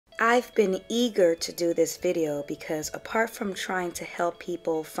I've been eager to do this video because apart from trying to help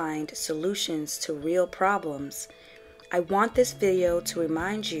people find solutions to real problems, I want this video to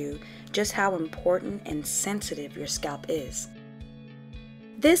remind you just how important and sensitive your scalp is.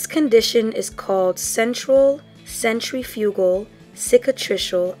 This condition is called central centrifugal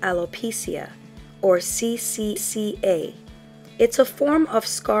cicatricial alopecia, or CCCA. It's a form of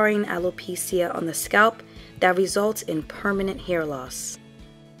scarring alopecia on the scalp that results in permanent hair loss.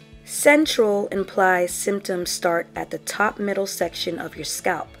 Central implies symptoms start at the top middle section of your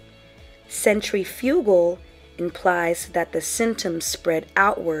scalp. Centrifugal implies that the symptoms spread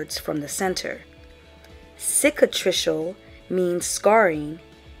outwards from the center. Cicatricial means scarring,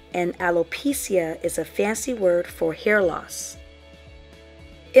 and alopecia is a fancy word for hair loss.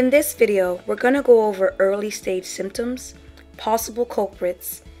 In this video, we're going to go over early stage symptoms, possible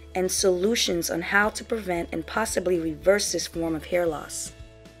culprits, and solutions on how to prevent and possibly reverse this form of hair loss.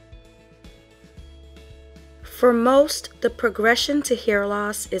 For most, the progression to hair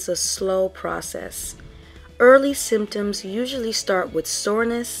loss is a slow process. Early symptoms usually start with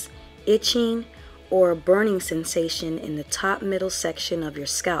soreness, itching, or a burning sensation in the top middle section of your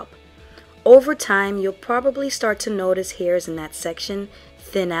scalp. Over time, you'll probably start to notice hairs in that section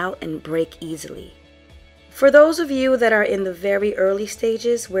thin out and break easily. For those of you that are in the very early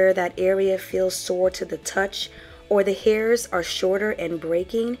stages where that area feels sore to the touch or the hairs are shorter and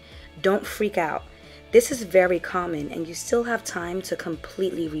breaking, don't freak out. This is very common and you still have time to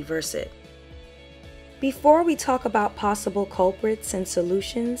completely reverse it. Before we talk about possible culprits and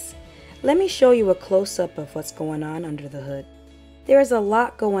solutions, let me show you a close-up of what's going on under the hood. There is a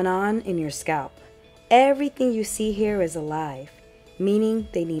lot going on in your scalp. Everything you see here is alive, meaning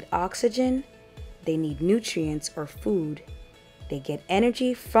they need oxygen, they need nutrients or food, they get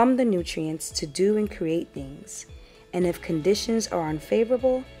energy from the nutrients to do and create things, and if conditions are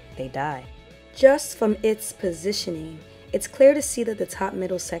unfavorable, they die. Just from its positioning, it's clear to see that the top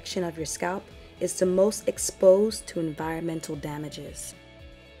middle section of your scalp is the most exposed to environmental damages.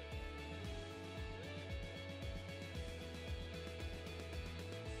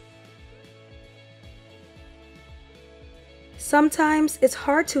 Sometimes it's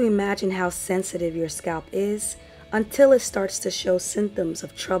hard to imagine how sensitive your scalp is until it starts to show symptoms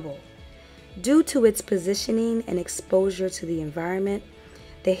of trouble. Due to its positioning and exposure to the environment,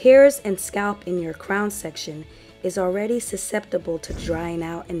 the hairs and scalp in your crown section is already susceptible to drying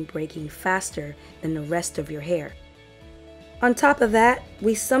out and breaking faster than the rest of your hair. On top of that,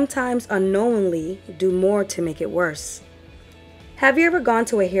 we sometimes unknowingly do more to make it worse. Have you ever gone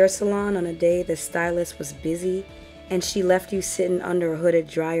to a hair salon on a day the stylist was busy and she left you sitting under a hooded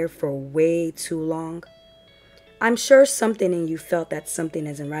dryer for way too long? I'm sure something in you felt that something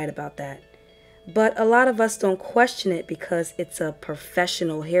isn't right about that. But a lot of us don't question it because it's a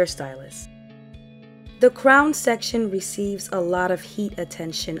professional hairstylist. The crown section receives a lot of heat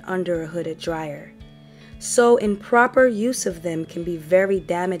attention under a hooded dryer. So improper use of them can be very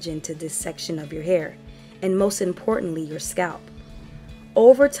damaging to this section of your hair, and most importantly, your scalp.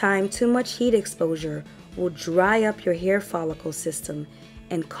 Over time, too much heat exposure will dry up your hair follicle system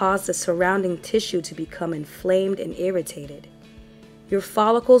and cause the surrounding tissue to become inflamed and irritated. Your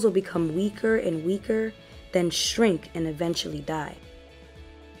follicles will become weaker and weaker, then shrink and eventually die.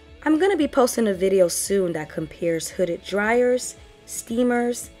 I'm going to be posting a video soon that compares hooded dryers,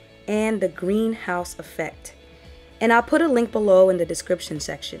 steamers, and the greenhouse effect. And I'll put a link below in the description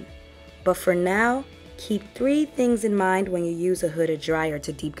section. But for now, keep 3 things in mind when you use a hooded dryer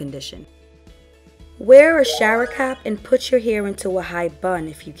to deep condition. Wear a shower cap and put your hair into a high bun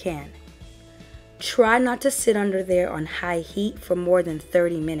if you can. Try not to sit under there on high heat for more than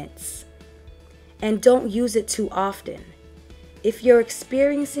 30 minutes. And don't use it too often. If you're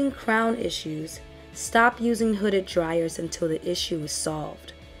experiencing crown issues, stop using hooded dryers until the issue is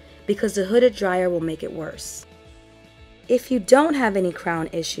solved, because the hooded dryer will make it worse. If you don't have any crown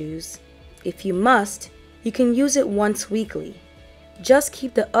issues, if you must, you can use it once weekly. Just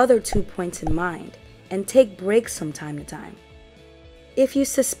keep the other 2 points in mind and take breaks from time to time. If you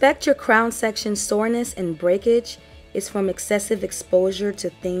suspect your crown section soreness and breakage is from excessive exposure to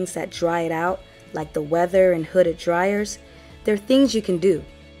things that dry it out, like the weather and hooded dryers, there are things you can do.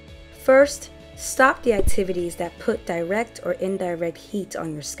 First, stop the activities that put direct or indirect heat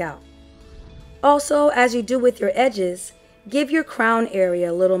on your scalp. Also, as you do with your edges, give your crown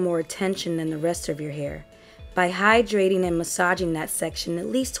area a little more attention than the rest of your hair by hydrating and massaging that section at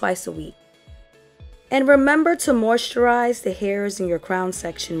least twice a week. And remember to moisturize the hairs in your crown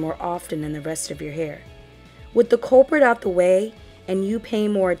section more often than the rest of your hair. With the culprit out the way and you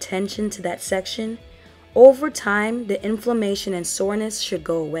paying more attention to that section, Over time, the inflammation and soreness should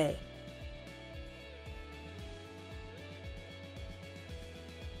go away.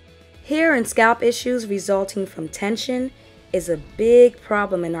 Hair and scalp issues resulting from tension is a big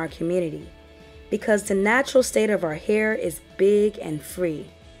problem in our community because the natural state of our hair is big and free.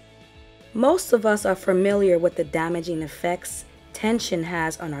 Most of us are familiar with the damaging effects tension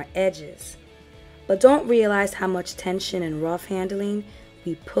has on our edges, but don't realize how much tension and rough handling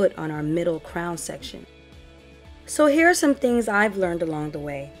we put on our middle crown section. So here are some things I've learned along the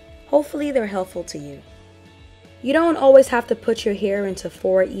way. Hopefully they're helpful to you. You don't always have to put your hair into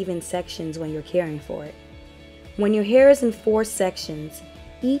 4 even sections when you're caring for it. When your hair is in 4 sections,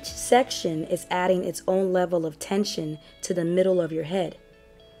 each section is adding its own level of tension to the middle of your head.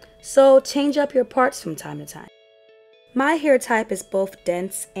 So change up your parts from time to time. My hair type is both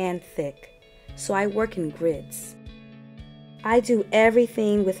dense and thick, so I work in grids. I do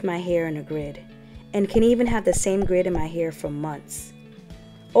everything with my hair in a grid, and can even have the same grid in my hair for months.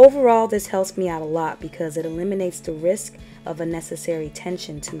 Overall, this helps me out a lot because it eliminates the risk of unnecessary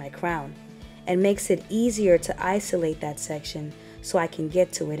tension to my crown and makes it easier to isolate that section so I can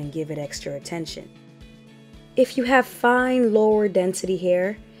get to it and give it extra attention. If you have fine, lower density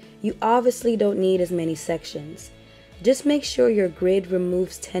hair, you obviously don't need as many sections. Just make sure your grid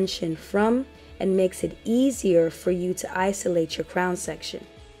removes tension from and makes it easier for you to isolate your crown section.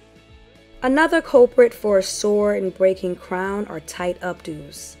 Another culprit for a sore and breaking crown are tight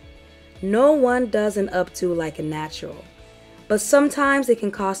updos. No one does an updo like a natural, but sometimes it can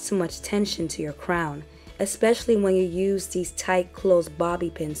cause too much tension to your crown, especially when you use these tight closed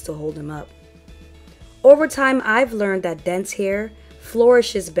bobby pins to hold them up. Over time, I've learned that dense hair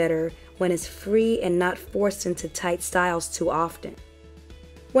flourishes better when it's free and not forced into tight styles too often.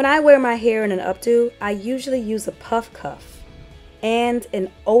 When I wear my hair in an updo, I usually use a puff cuff and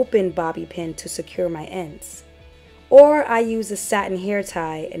an open bobby pin to secure my ends. Or I use a satin hair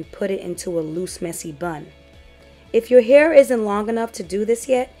tie and put it into a loose, messy bun. If your hair isn't long enough to do this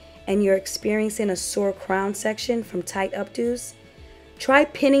yet and you're experiencing a sore crown section from tight updos, try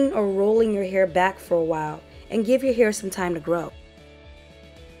pinning or rolling your hair back for a while and give your hair some time to grow.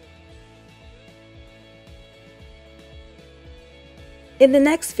 In the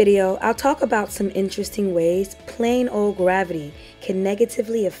next video, I'll talk about some interesting ways plain old gravity can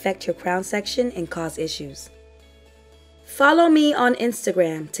negatively affect your crown section and cause issues. Follow me on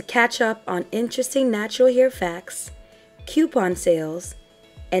Instagram to catch up on interesting natural hair facts, coupon sales,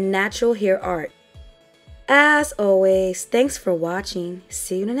 and natural hair art. As always, thanks for watching.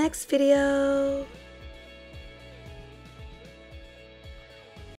 See you in the next video.